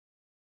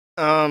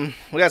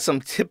We got some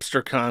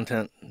Tipster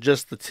content.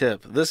 Just the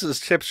tip. This is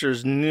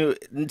Tipster's new.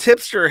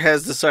 Tipster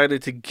has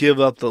decided to give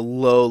up the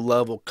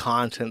low-level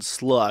content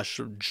slush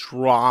of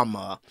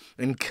drama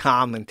and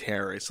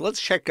commentary. So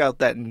let's check out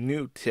that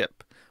new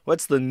tip.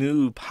 What's the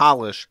new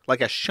polish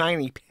like a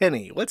shiny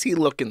penny? What's he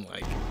looking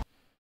like?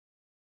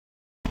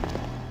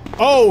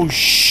 Oh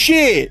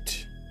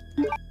shit!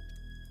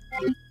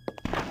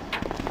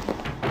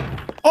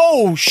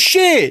 Oh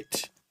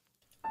shit!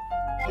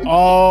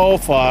 Oh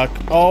fuck.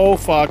 Oh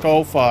fuck.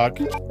 Oh fuck.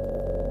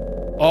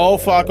 Oh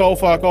fuck. Oh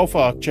fuck. Oh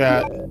fuck,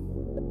 chat.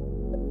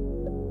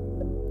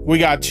 We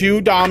got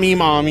two Dommy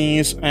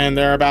mommies and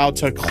they're about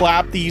to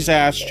clap these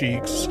ass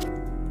cheeks.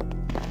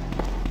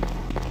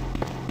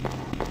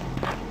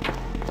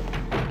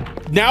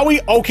 Now we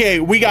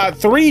got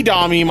three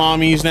Dommy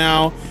mommies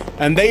now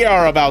and they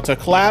are about to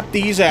clap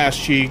these ass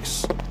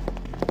cheeks.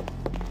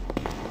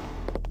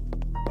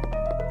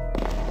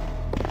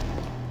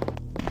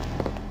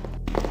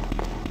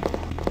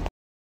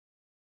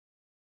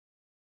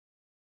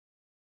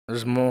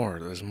 There's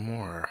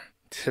more.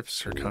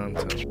 Tipster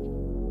content.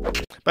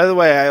 By the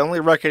way, I only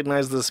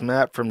recognize this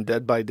map from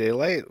Dead by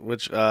Daylight,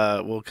 which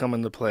will come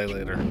into play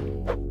later.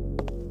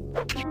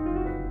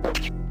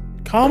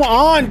 Come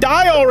on,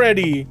 die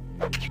already!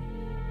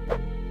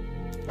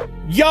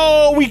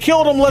 Yo, we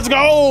killed him, let's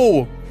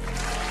go!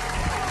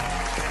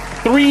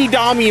 Three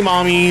Dommy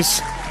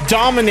mommies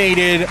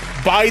dominated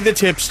by the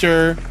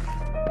Tipster.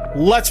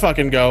 Let's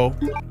fucking go.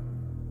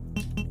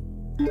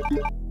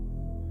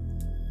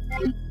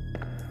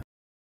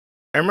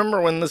 I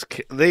remember when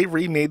they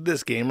remade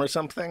this game or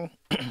something.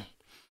 And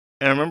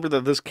I remember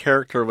that this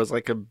character was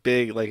like a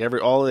big, like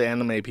all the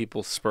anime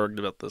people spurged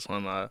about this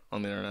on the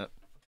internet.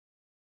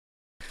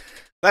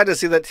 Glad to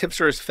see that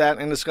Tipster is fat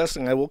and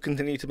disgusting. I will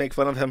continue to make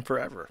fun of him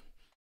forever.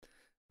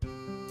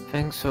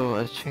 Thanks for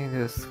watching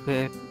this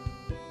clip.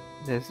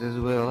 This is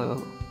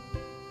Willow.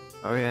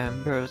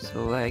 Remember to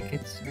like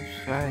it,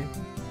 subscribe.